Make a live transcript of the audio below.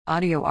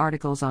Audio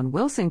articles on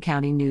Wilson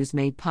County News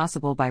made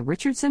possible by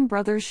Richardson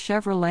Brothers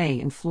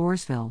Chevrolet in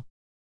Floresville.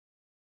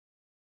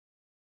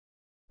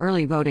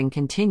 Early voting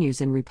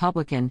continues in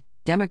Republican,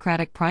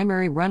 Democratic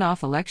primary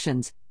runoff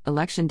elections.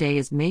 Election Day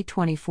is May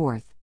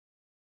 24th.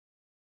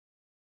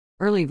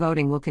 Early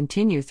voting will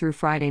continue through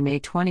Friday, May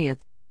 20th,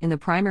 in the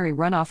primary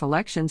runoff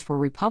elections for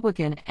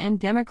Republican and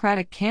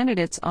Democratic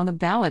candidates on the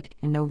ballot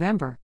in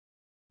November.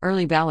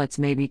 Early ballots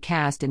may be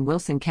cast in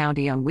Wilson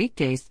County on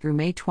weekdays through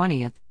May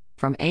 20th,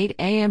 from 8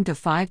 a.m. to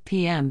 5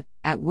 p.m.,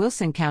 at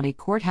Wilson County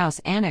Courthouse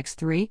Annex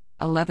 3,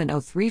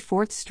 1103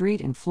 4th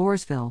Street in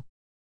Floresville.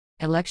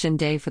 Election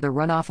Day for the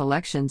runoff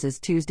elections is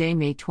Tuesday,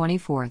 May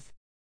 24th.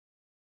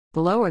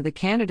 Below are the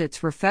candidates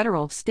for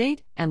federal,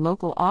 state, and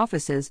local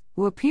offices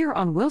who appear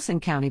on Wilson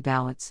County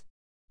ballots.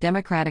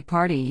 Democratic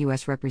Party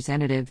U.S.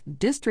 Representative,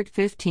 District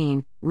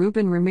 15,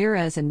 Ruben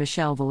Ramirez and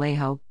Michelle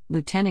Vallejo;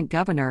 Lieutenant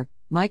Governor,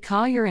 Mike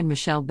Collier and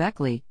Michelle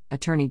Beckley;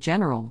 Attorney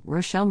General,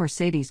 Rochelle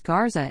Mercedes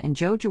Garza and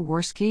Joe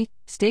Jaworski;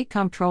 State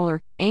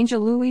Comptroller,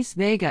 Angel Luis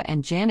Vega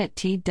and Janet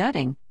T.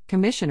 Dudding;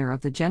 Commissioner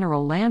of the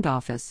General Land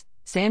Office,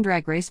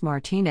 Sandra Grace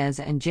Martinez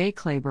and Jay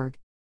Clayburg;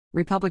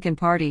 Republican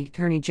Party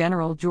Attorney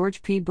General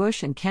George P.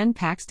 Bush and Ken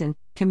Paxton;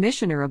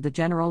 Commissioner of the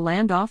General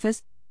Land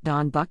Office,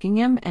 Don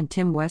Buckingham and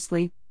Tim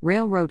Wesley;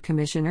 Railroad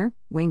Commissioner,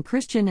 Wayne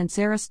Christian and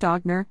Sarah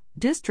Stogner;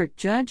 District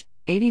Judge,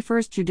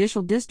 81st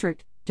Judicial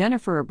District,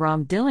 Jennifer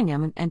Abram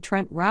Dillingham and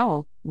Trent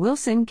Rowell;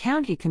 Wilson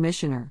County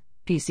Commissioner,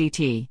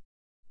 PCT.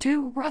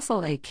 2.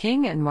 Russell A.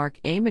 King and Mark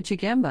A.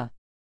 Machigemba.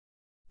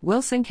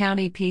 Wilson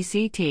County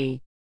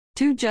PCT.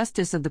 2.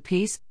 Justice of the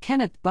Peace,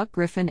 Kenneth Buck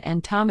Griffin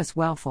and Thomas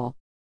Welfel.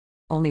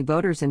 Only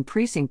voters in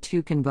Precinct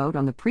 2 can vote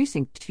on the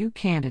Precinct 2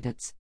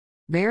 candidates.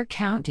 Bexar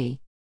County.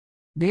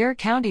 Bexar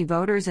County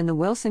voters in the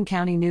Wilson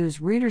County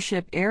News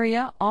readership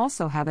area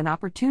also have an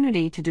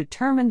opportunity to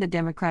determine the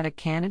Democratic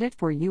candidate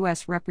for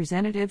U.S.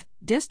 Representative,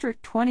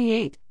 District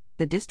 28,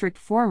 the district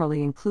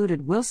formerly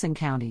included Wilson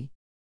County.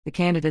 The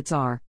candidates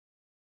are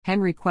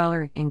Henry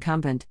Queller,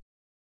 incumbent;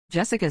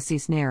 Jessica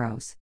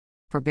Cisneros.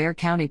 For Bexar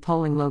County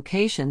polling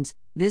locations,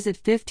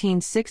 visit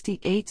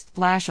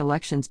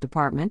 1568/Elections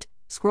Department,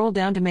 scroll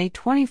down to May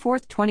 24,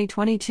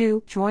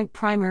 2022, joint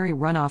primary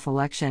runoff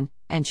election,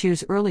 and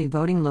choose early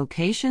voting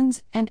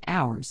locations and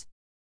hours.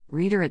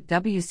 Reader at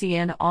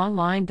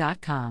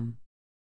WCNonline.com.